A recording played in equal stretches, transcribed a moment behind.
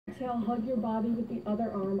Exhale, hug your body with the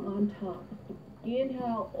other arm on top.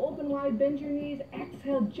 Inhale, open wide, bend your knees.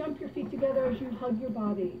 Exhale, jump your feet together as you hug your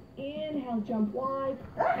body. Inhale, jump wide.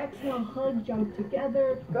 Exhale, hug, jump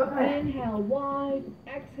together. Inhale, wide.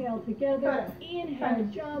 Exhale, together. Inhale,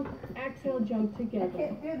 jump. Exhale, jump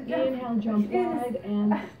together. Inhale, jump wide,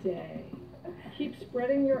 and stay. Keep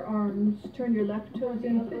spreading your arms. Turn your left toes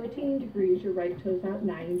in 15 degrees, your right toes out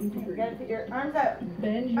 90 degrees. You gotta put your arms out.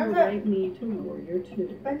 Bend your right knee to warrior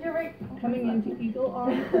two. Bend your right. Coming into eagle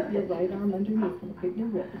arm, put your right arm underneath. Look at your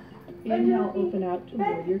wrist. Inhale, open out to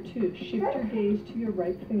warrior two. Shift your gaze to your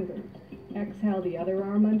right fingers. Exhale, the other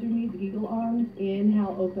arm underneath, eagle arms.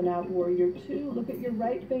 Inhale, open out, warrior two. Look at your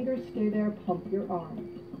right fingers. Stay there. Pump your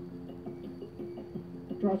arms.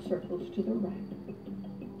 Draw circles to the right.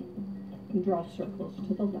 And draw circles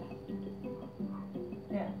to the left.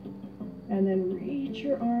 Yeah. And then reach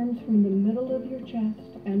your arms from the middle of your chest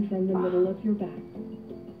and from the middle of your back.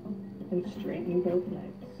 And straighten both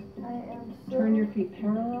legs. Turn your feet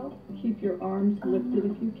parallel. Keep your arms lifted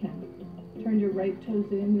if you can. Turn your right toes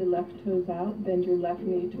in, your left toes out. Bend your left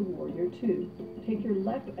knee to warrior two. Take your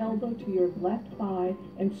left elbow to your left thigh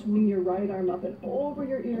and swing your right arm up and over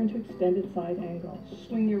your ear into extended side angle.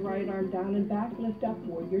 Swing your right arm down and back, lift up,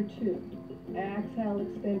 warrior two. Exhale,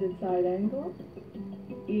 extended side angle.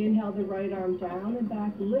 Inhale the right arm down and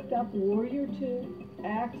back, lift up, warrior two.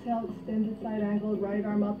 Exhale, extended side angle, right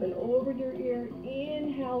arm up and over your ear.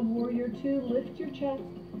 Inhale, warrior two, lift your chest.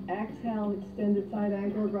 Exhale, extended side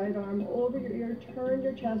angle, right arm over your ear. Turn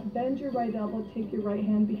your chest, bend your right elbow, take your right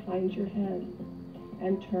hand behind your head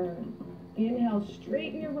and turn. Inhale,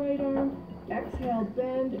 straighten your right arm. Exhale,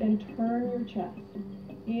 bend and turn your chest.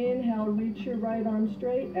 Inhale, reach your right arm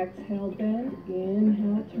straight. Exhale, bend.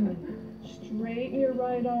 Inhale, turn. Straighten your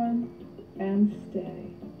right arm and stay.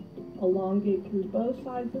 Elongate through both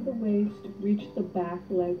sides of the waist. Reach the back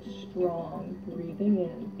leg strong. Breathing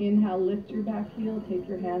in. Inhale, lift your back heel. Take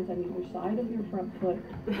your hands on either side of your front foot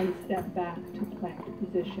and step back to plank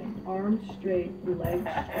position. Arms straight, legs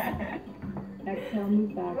straight. Exhale,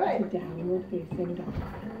 move back to downward facing dog.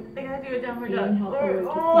 I gotta do a downward dog. Inhale, forward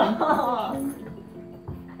to plank position.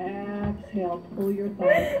 Exhale, pull your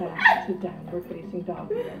thighs back to downward facing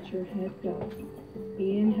dog. Let your head go.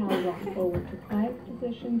 Inhale, rock forward to plank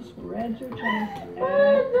position. Spread your chest.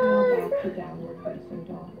 Exhale, back to downward facing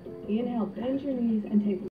dog. Inhale, bend your knees and take